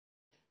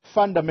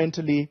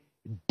fundamentally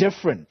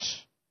different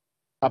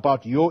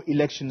about your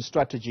election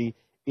strategy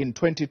in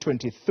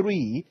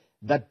 2023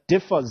 that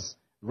differs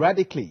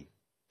radically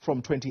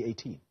from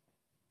 2018?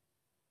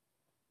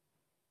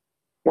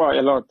 Well,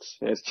 a lot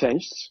has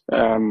changed.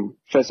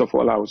 First of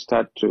all, I will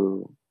start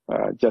to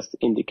just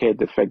indicate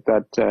the fact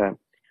that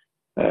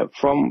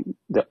from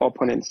the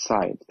opponent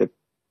side,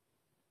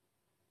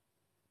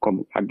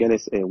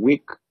 against a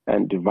weak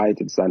and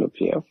divided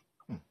ZANU-PF,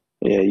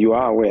 you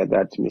are aware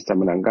that Mr.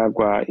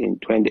 Mnangagwa in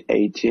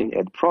 2018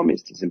 had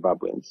promised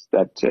Zimbabweans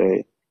that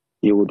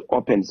he would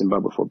open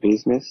Zimbabwe for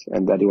business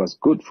and that it was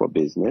good for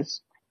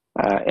business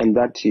and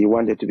that he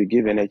wanted to be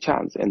given a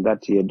chance and that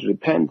he had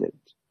repented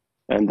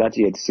and that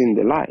he had seen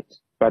the light.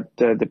 But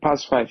the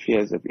past 5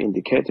 years have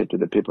indicated to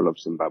the people of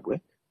Zimbabwe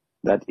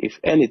that if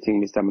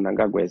anything, Mr.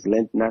 Mnangagwa has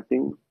learned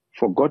nothing,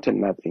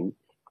 forgotten nothing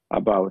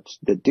about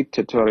the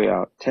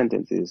dictatorial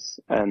tendencies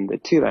and the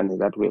tyranny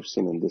that we have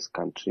seen in this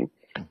country.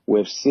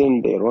 We've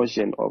seen the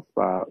erosion of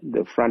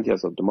the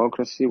frontiers of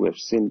democracy. We've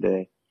seen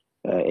the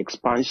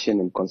expansion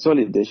and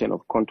consolidation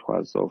of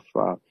contours of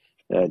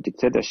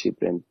dictatorship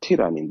and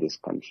tyranny in this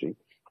country.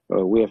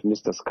 We have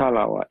Mr. Scala,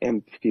 our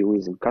MP, who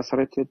is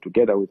incarcerated,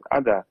 together with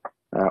other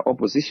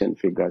opposition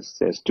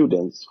figures,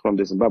 students from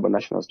the Zimbabwe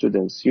National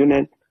Students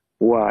Union,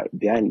 who are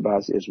behind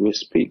bars as we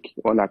speak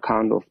on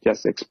account of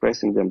just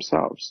expressing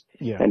themselves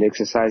and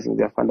exercising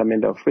their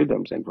fundamental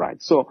freedoms and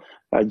rights. So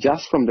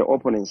just from the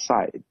opponent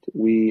side,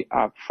 we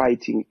are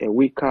fighting a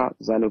weaker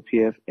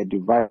ZANU-PF, a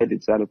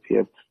divided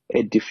ZANU-PF,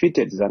 a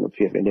defeated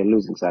ZANU-PF, and a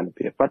losing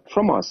ZANU-PF. But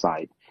from our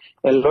side,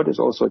 a lot has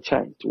also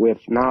changed. We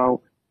have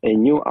now a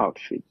new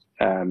outfit,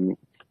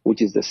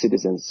 which is the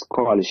Citizens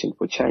Coalition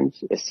for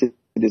Change, a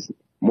citizen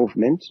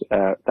movement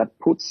that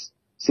puts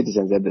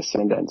citizens at the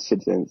center and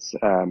citizens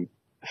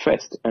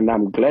first. And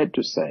I'm glad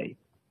to say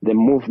the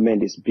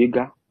movement is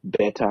bigger,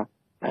 better,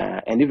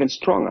 and even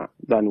stronger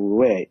than we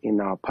were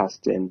in our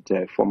past and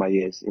former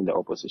years in the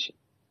opposition.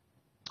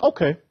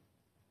 Okay.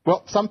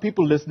 Well, some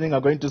people listening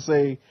are going to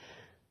say,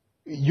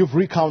 you've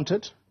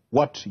recounted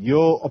what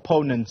your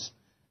opponents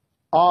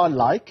are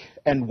like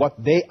and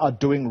what they are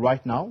doing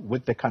right now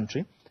with the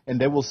country. And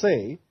they will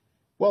say,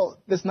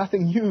 well, there's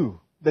nothing new.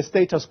 The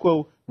status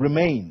quo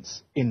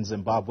remains in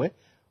Zimbabwe.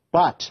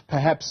 But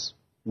perhaps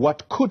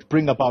what could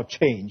bring about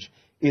change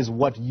is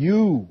what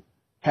you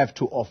have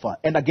to offer.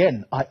 And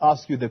again, I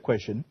ask you the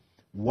question,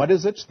 what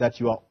is it that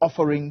you are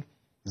offering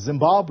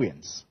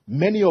Zimbabweans,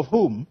 many of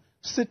whom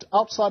sit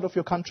outside of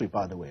your country,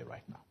 by the way,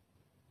 right now?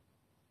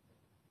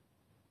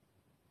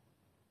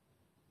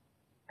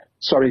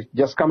 Sorry,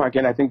 just come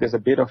again. I think there's a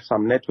bit of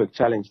some network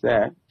challenge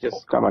there.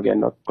 Just come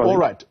again. All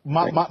right.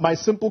 My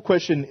simple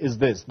question is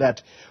this,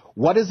 that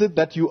what is it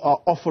that you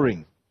are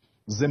offering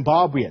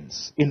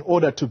Zimbabweans in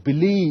order to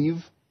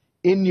believe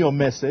in your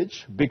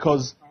message?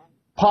 Because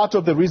part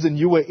of the reason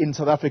you were in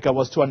South Africa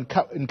was to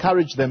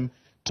encourage them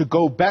to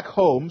go back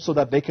home so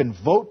that they can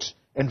vote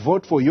and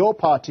vote for your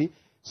party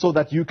so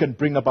that you can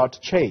bring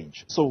about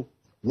change. So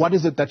what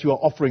is it that you are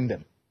offering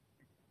them?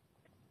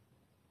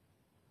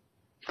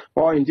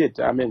 Well, indeed.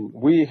 I mean,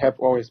 we have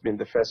always been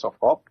the face of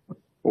hope.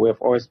 We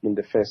have always been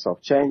the face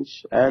of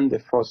change and the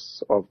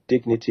force of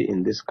dignity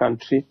in this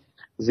country.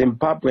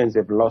 Zimbabweans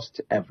have lost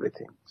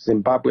everything.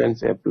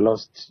 Zimbabweans have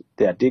lost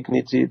their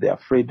dignity, their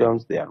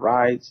freedoms, their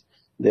rights.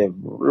 They've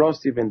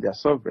lost even their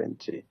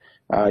sovereignty.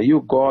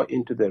 You go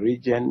into the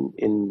region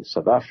in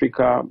South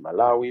Africa,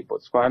 Malawi,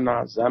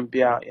 Botswana,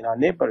 Zambia, in our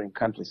neighboring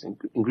countries,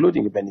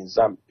 including even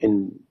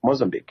in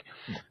Mozambique.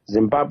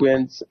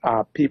 Zimbabweans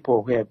are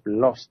people who have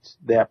lost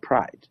their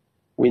pride.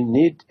 We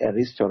need a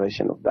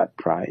restoration of that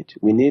pride.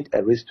 We need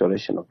a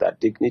restoration of that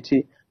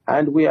dignity.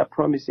 And we are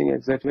promising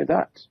exactly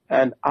that.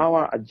 And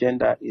our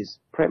agenda is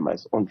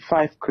premised on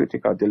 5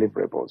 critical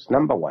deliverables.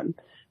 Number 1,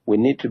 we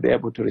need to be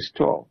able to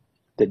restore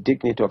the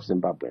dignity of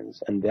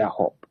Zimbabweans and their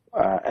hope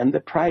and the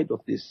pride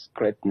of this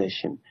great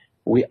nation.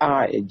 We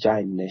are a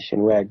giant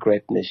nation. We are a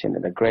great nation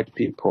and a great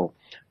people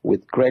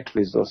with great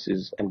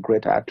resources and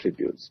great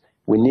attributes.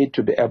 We need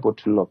to be able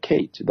to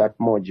locate that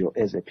mojo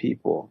as a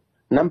people.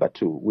 Number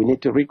 2, we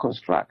need to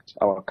reconstruct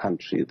our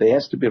country. There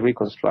has to be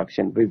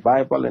reconstruction,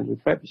 revival, and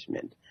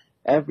refurbishment.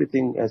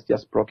 Everything has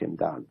just broken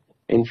down.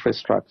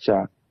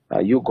 Infrastructure,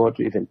 you go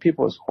to even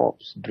people's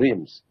hopes,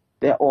 dreams,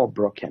 they're all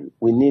broken.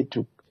 We need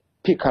to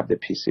pick up the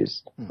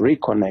pieces,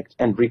 reconnect,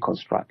 and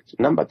reconstruct.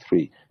 Number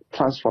 3,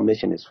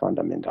 transformation is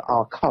fundamental.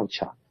 Our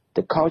culture,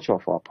 the culture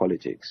of our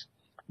politics,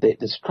 the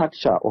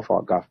structure of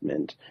our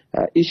government,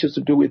 issues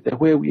to do with the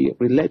way we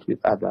relate with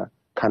other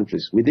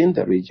countries within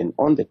the region,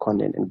 on the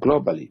continent, and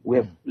globally. We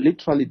have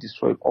literally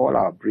destroyed all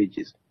our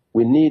bridges.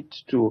 We need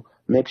to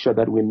make sure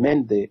that we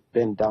mend the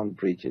burned down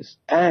bridges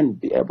and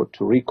be able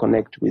to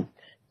reconnect with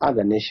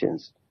other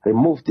nations,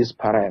 remove this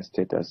pariah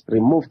status,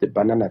 remove the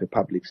banana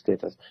republic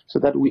status, so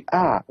that we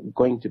are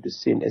going to be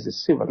seen as a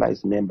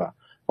civilized member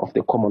of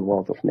the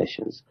Commonwealth of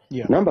Nations.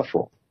 Number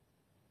 4,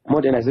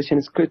 modernization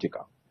is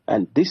critical.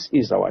 And this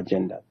is our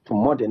agenda, to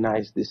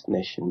modernize this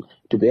nation,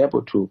 to be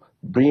able to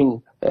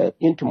bring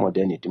into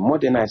modernity,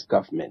 modernize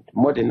government,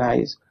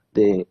 modernize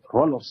the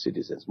role of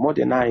citizens,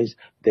 modernize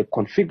the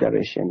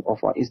configuration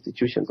of our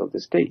institutions of the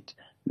state,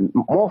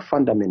 more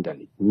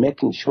fundamentally,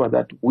 making sure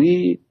that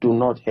we do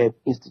not have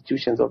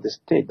institutions of the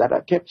state that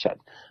are captured,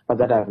 but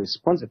that are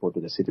responsible to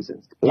the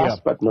citizens.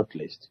 Last but not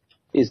least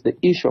is the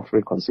issue of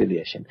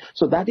reconciliation.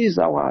 So that is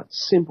our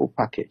simple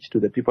package to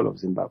the people of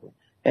Zimbabwe.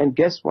 And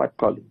guess what,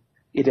 Colin?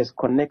 It has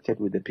connected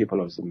with the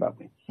people of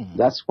Zimbabwe.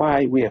 That's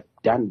why we have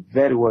done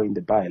very well in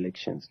the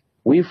by-elections.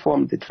 We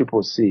formed the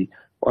CCC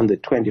on the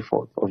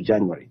 24th of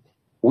January.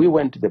 We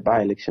went to the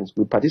by-elections.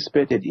 We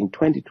participated in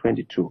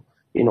 2022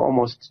 in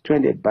almost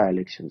 28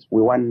 by-elections.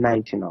 We won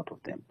 19 out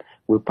of them.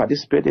 We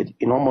participated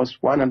in almost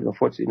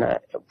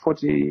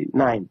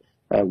 149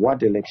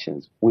 ward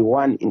elections. We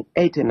won in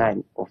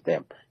 89 of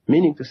them,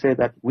 meaning to say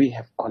that we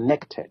have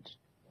connected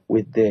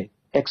with the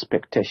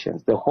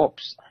expectations, the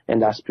hopes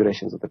and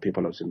aspirations of the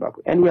people of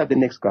Zimbabwe. And we are the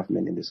next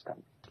government in this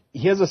country.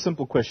 Here's a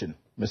simple question,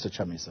 Mr.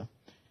 Chamisa.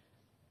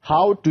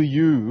 How do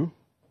you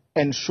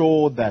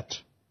ensure that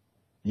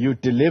you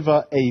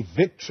deliver a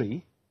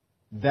victory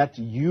that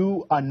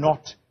you are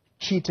not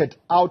cheated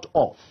out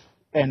of?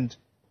 And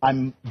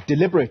I'm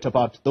deliberate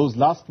about those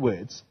last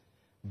words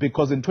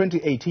because in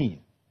 2018,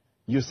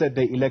 you said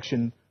the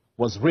election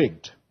was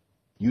rigged.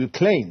 You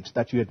claimed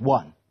that you had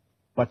won,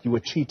 but you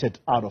were cheated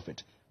out of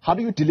it. How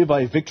do you deliver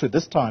a victory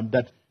this time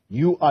that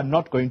you are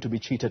not going to be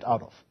cheated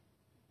out of?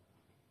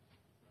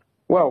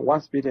 Well,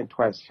 once bitten,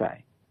 twice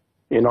shy.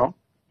 You know,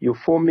 you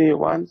fool me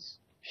once,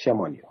 shame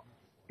on you.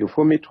 You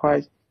fool me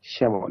twice,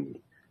 shame on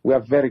me. We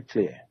are very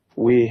clear.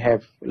 We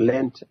have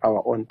learned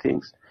our own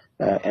things.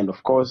 And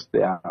of course,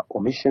 there are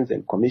omissions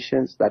and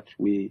commissions that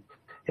we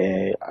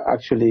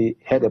actually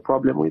had a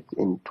problem with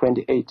in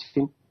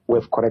 2018.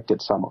 We've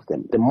corrected some of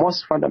them. The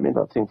most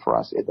fundamental thing for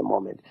us at the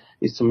moment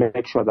is to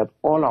make sure that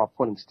all our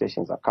polling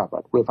stations are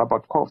covered. We have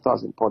about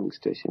 12,000 polling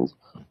stations.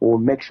 We'll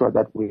make sure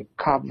that we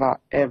cover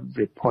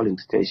every polling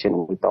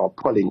station with our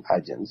polling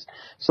agents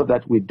so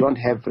that we don't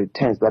have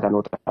returns that are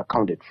not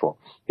accounted for.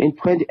 In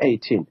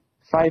 2018,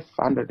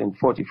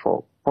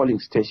 544 polling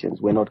stations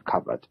were not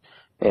covered.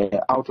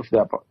 Out of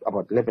the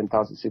about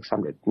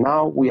 11,600.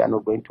 Now we are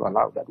not going to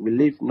allow that. We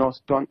leave no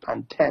stone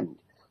unturned.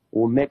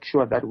 We'll make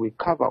sure that we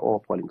cover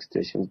all polling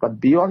stations. But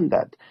beyond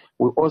that,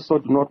 we also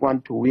do not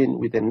want to win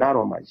with a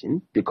narrow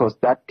margin because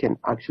that can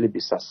actually be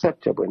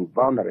susceptible and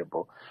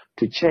vulnerable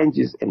to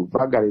changes and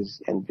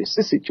vagaries and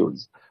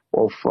vicissitudes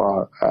of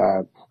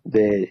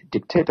the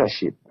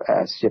dictatorship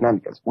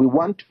shenanigans. We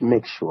want to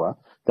make sure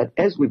that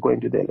as we go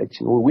into the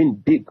election, we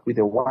win big with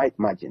a wide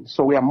margin.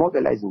 So we are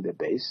mobilizing the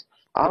base.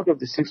 Out of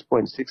the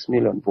 6.6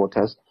 million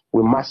voters,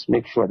 we must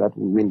make sure that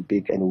we win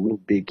big and we win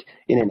big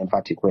in an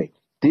emphatic way.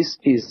 This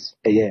is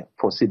a year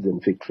for citizen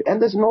victory.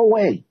 And there's no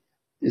way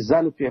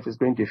ZANU-PF is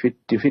going to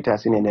defeat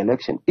us in an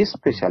election,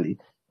 especially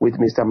with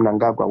Mr.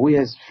 Mnangagwa, who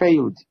has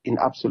failed in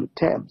absolute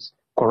terms.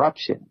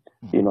 Corruption.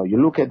 You know,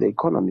 you look at the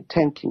economy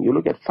tanking. You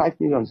look at 5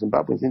 million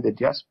Zimbabweans in the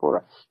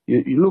diaspora.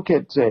 You look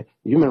at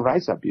human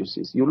rights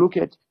abuses. You look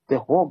at the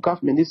whole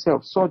government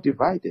itself so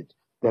divided.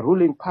 The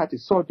ruling party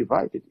so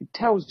divided. It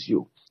tells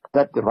you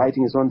that the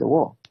writing is on the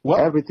wall.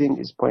 Well, everything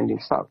is pointing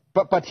south.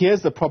 But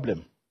here's the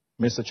problem,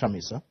 Mr.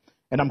 Chamisa,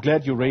 and I'm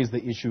glad you raised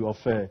the issue of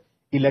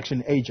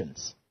election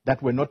agents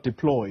that were not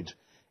deployed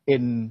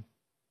in,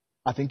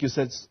 I think you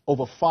said,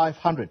 over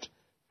 500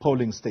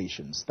 polling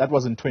stations. That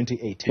was in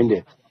 2018.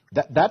 Indeed.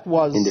 That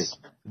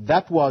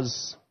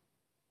was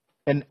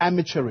an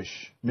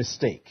amateurish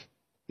mistake,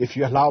 if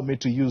you allow me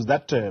to use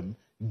that term,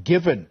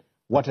 given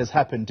what has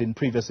happened in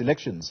previous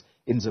elections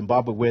in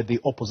Zimbabwe, where the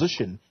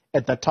opposition,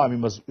 at that time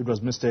it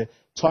was Mr.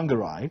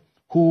 Tsvangirai,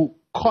 who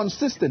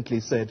consistently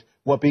said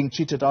we're being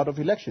cheated out of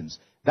elections.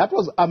 That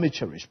was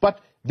amateurish. But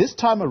this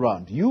time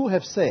around, you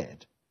have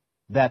said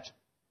that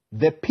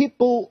the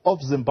people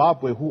of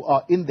Zimbabwe who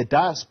are in the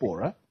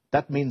diaspora,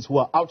 that means who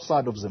are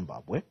outside of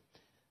Zimbabwe,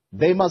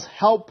 they must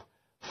help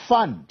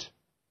fund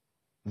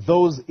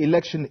those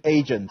election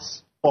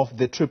agents of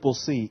the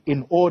CCC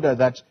in order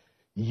that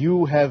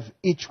you have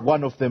each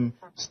one of them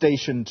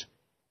stationed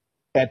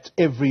at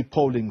every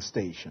polling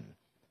station.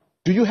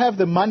 Do you have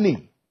the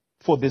money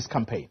for this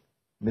campaign,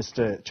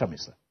 Mr.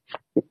 Chamisa?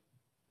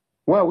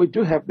 Well, we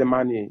do have the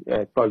money,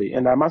 Polly,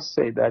 and I must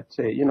say that,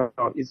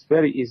 it's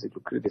very easy to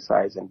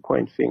criticize and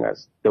point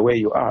fingers the way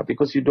you are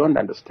because you don't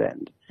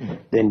understand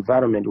the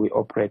environment we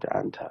operate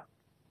under.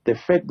 The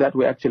fact that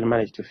we actually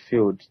managed to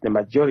field the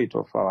majority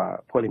of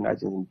our polling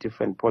agents in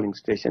different polling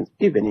stations,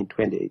 even in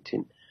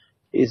 2018,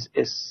 is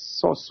a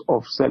source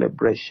of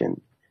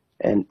celebration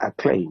and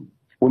acclaim.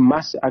 We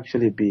must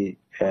actually be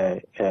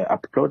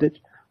applauded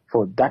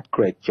for that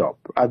great job,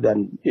 rather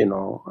than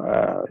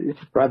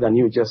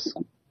you just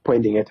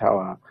pointing at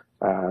our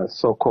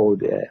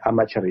so-called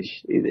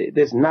amateurish.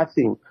 There's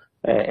nothing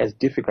as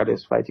difficult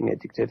as fighting a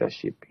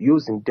dictatorship,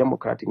 using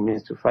democratic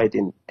means to fight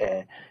in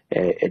a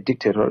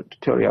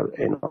dictatorial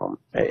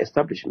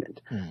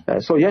establishment.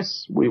 So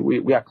yes,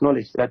 we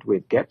acknowledge that we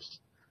have gaps,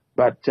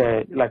 but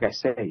like I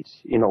said,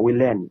 we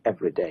learn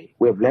every day.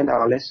 We have learned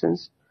our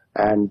lessons,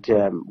 and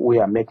we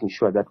are making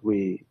sure that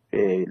we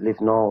leave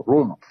no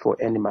room for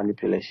any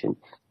manipulation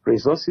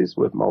resources.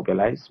 We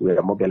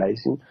are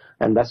mobilizing.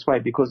 And that's why,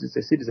 because it's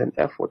a citizen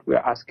effort, we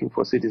are asking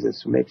for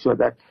citizens to make sure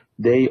that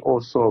they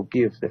also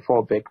give the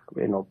fallback,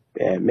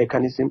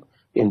 mechanism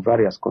in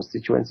various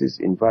constituencies,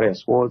 in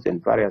various wards, in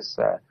various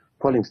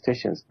polling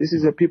stations. This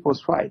is a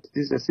people's fight.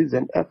 This is a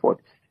citizen effort.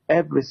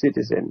 Every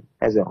citizen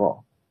has a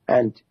role,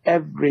 and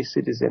every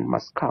citizen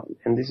must count.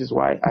 And this is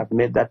why I've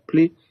made that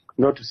plea,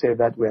 not to say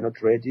that we are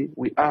not ready.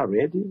 We are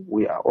ready.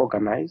 We are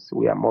organized.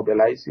 We are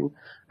mobilizing,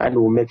 and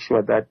we'll make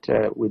sure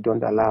that we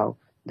don't allow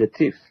the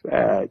thief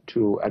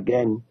to,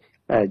 again,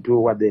 do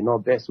what they know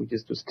best, which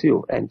is to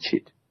steal and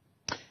cheat.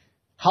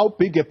 How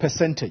big a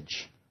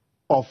percentage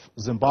of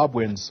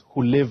Zimbabweans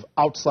who live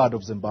outside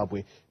of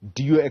Zimbabwe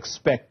do you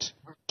expect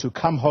to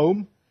come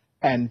home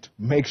and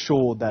make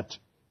sure that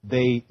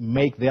they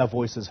make their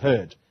voices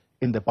heard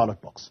in the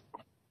ballot box?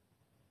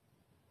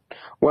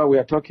 Well, we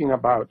are talking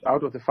about,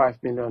 out of the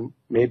 5 million,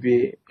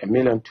 maybe 1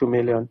 million, 2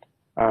 million,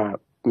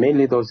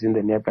 mainly those in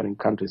the neighboring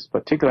countries,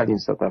 particularly in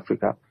South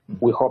Africa.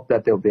 We hope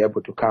that they'll be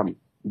able to come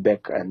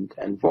back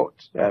and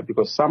vote,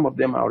 because some of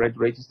them are already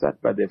registered,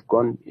 but they've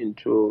gone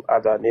into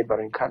other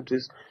neighboring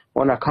countries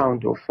on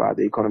account of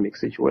the economic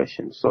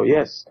situation. So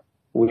yes,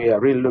 we are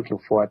really looking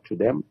forward to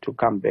them to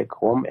come back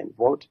home and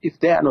vote. If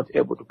they are not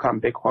able to come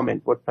back home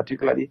and vote,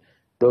 particularly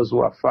those who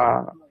are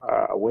far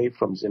away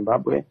from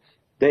Zimbabwe,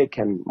 they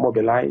can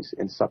mobilize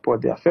and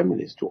support their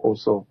families to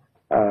also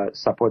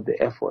support the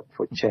effort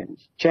for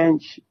change.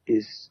 Change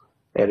is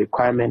a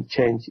requirement,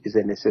 change is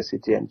a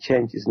necessity, and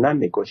change is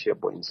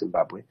non-negotiable in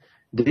Zimbabwe.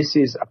 This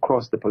is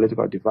across the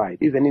political divide,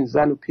 even in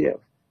ZANU-PF.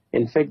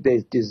 In fact, there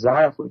is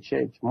desire for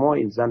change more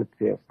in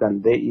ZANU-PF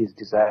than there is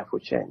desire for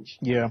change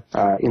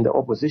in the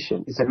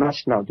opposition. It's a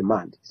national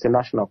demand. It's a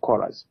national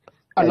chorus.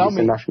 It's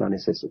a national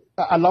necessity.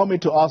 Allow me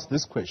to ask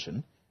this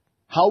question.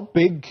 How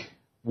big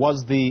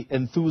was the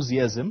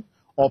enthusiasm,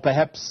 or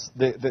perhaps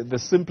the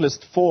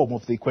simplest form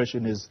of the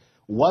question is,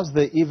 was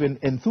there even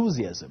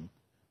enthusiasm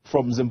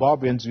from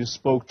Zimbabweans you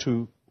spoke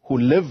to who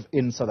live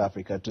in South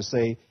Africa to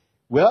say,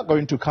 we are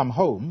going to come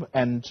home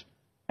and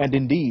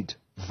indeed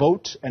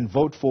vote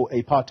for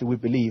a party we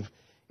believe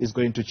is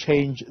going to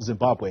change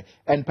Zimbabwe?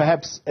 And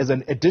perhaps as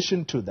an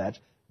addition to that,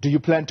 do you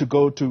plan to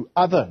go to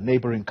other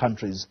neighboring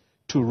countries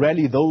to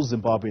rally those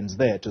Zimbabweans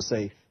there to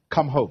say,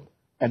 come home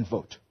and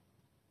vote?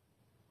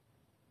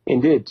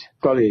 Indeed,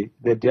 Tolly,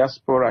 the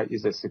diaspora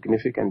is a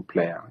significant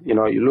player.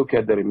 You look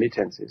at the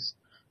remittances.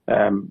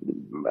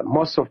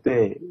 Most of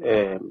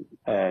the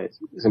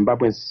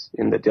Zimbabweans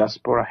in the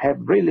diaspora have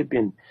really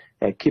been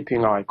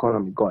keeping our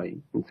economy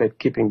going. In fact,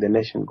 keeping the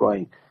nation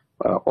going.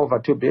 Over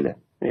 2 billion,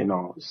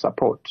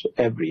 support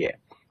every year.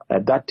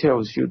 That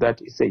tells you that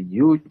it's a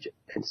huge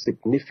and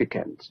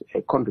significant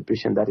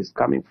contribution that is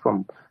coming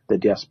from the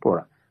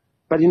diaspora.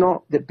 But,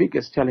 the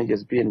biggest challenge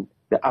has been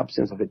the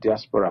absence of a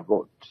diaspora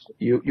vote.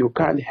 You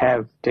can't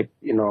have,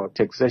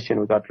 taxation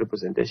without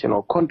representation,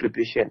 or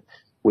contribution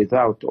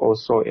without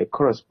also a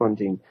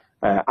corresponding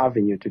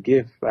avenue to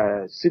give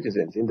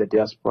citizens in the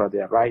diaspora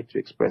their right to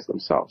express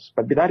themselves.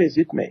 But be that as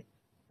it may,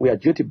 we are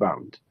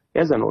duty-bound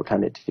as an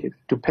alternative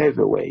to pave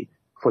a way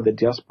for the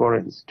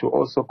diasporans to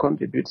also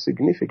contribute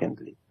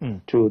significantly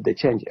to the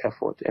change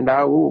effort. And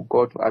I will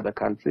go to other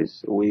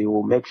countries. We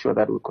will make sure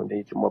that we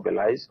continue to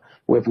mobilize.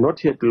 We have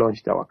not yet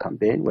launched our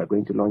campaign. We're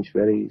going to launch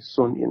very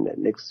soon in the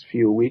next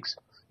few weeks.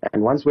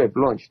 And once we have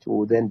launched, we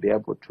will then be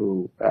able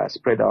to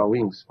spread our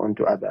wings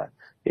onto other,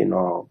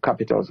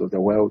 capitals of the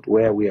world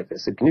where we have a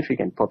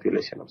significant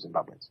population of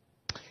Zimbabweans.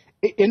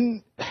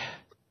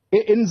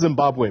 In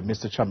Zimbabwe,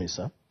 Mr.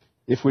 Chamisa,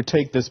 if we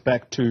take this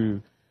back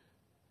to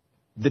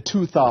the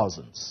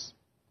 2000s,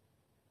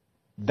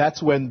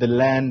 that's when the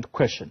land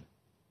question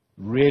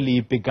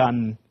really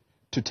began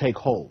to take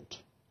hold.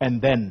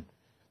 And then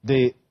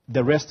the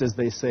rest, as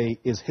they say,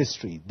 is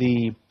history.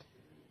 The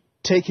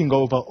taking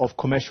over of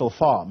commercial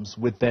farms,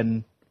 which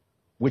then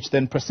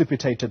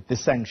precipitated the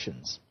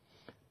sanctions.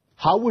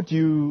 How would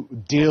you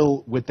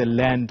deal with the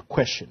land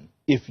question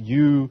if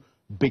you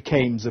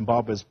became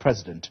Zimbabwe's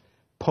president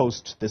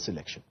post this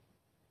election?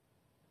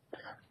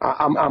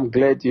 I'm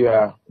glad you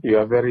are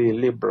very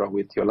liberal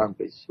with your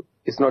language.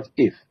 It's not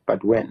if,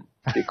 but when,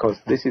 because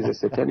this is a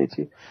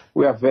certainty.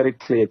 We are very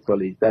clear,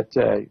 Tolly, that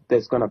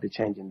there's going to be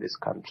change in this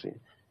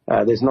country.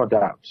 There's no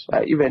doubt.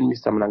 Even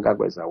Mr.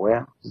 Mnangagwa is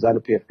aware.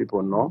 ZANU-PF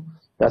people know.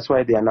 That's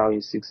why they are now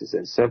in 6s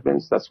and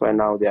 7s. That's why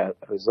now they are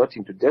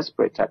resorting to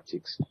desperate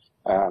tactics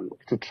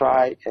to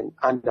try and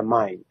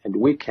undermine and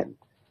weaken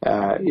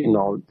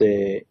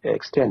the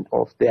extent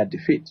of their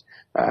defeat.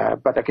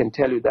 But I can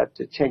tell you that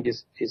change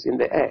is in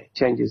the air.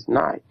 Change is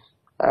nigh.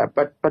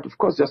 But of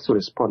course, just to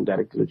respond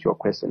directly to your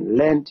question,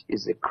 land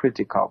is a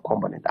critical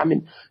component. I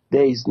mean,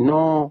 there is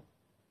no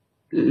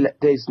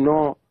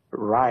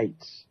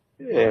right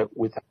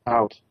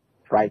without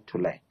right to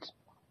land.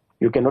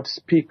 You cannot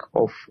speak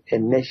of a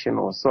nation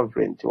or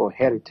sovereignty or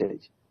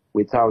heritage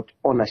without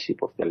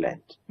ownership of the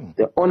land.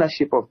 The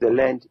ownership of the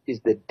land is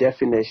the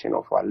definition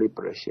of our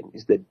liberation,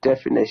 is the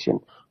definition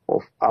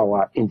of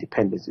our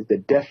independence, is the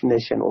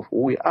definition of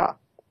who we are.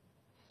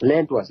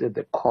 Land was at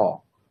the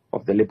core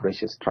of the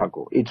liberation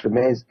struggle. It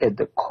remains at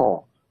the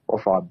core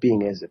of our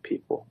being as a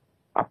people.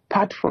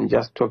 Apart from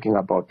just talking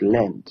about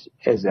land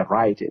as a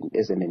right and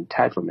as an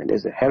entitlement,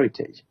 as a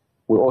heritage,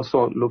 we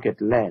also look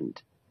at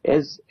land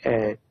as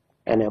an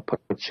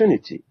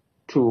opportunity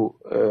to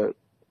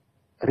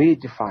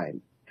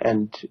redefine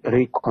and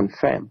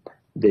reconfirm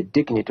the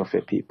dignity of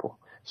a people.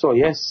 So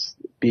yes,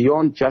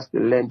 beyond just the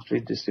land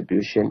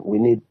redistribution, we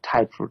need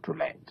title to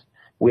land.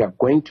 We are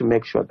going to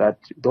make sure that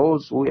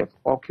those who have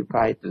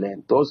occupied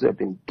land, those who have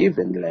been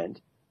given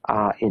land,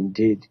 are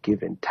indeed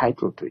given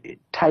title to it,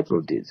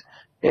 title deeds.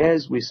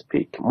 As we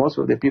speak, most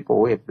of the people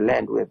who have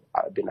land, who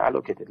have been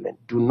allocated land,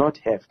 do not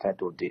have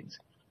title deeds,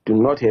 do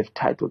not have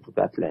title to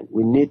that land.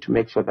 We need to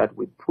make sure that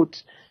we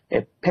put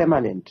a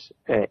permanent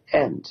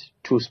end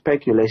to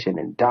speculation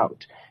and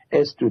doubt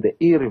as to the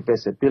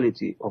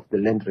irreversibility of the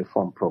land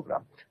reform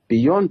program.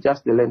 Beyond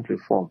just the land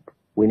reform,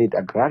 we need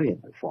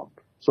agrarian reform.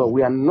 So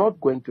we are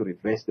not going to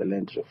reverse the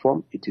land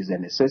reform. It is a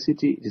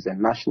necessity. It is a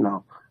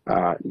national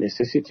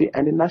necessity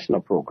and a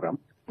national program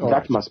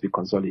that must be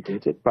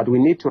consolidated. But we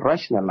need to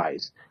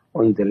rationalize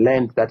on the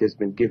land that has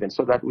been given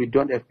so that we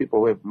don't have people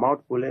who have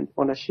multiple land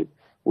ownership.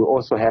 We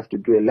also have to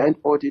do a land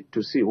audit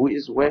to see who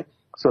is where,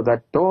 so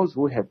that those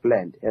who have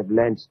land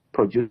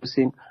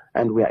producing,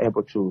 and we are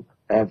able to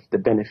have the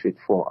benefit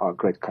for our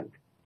great country.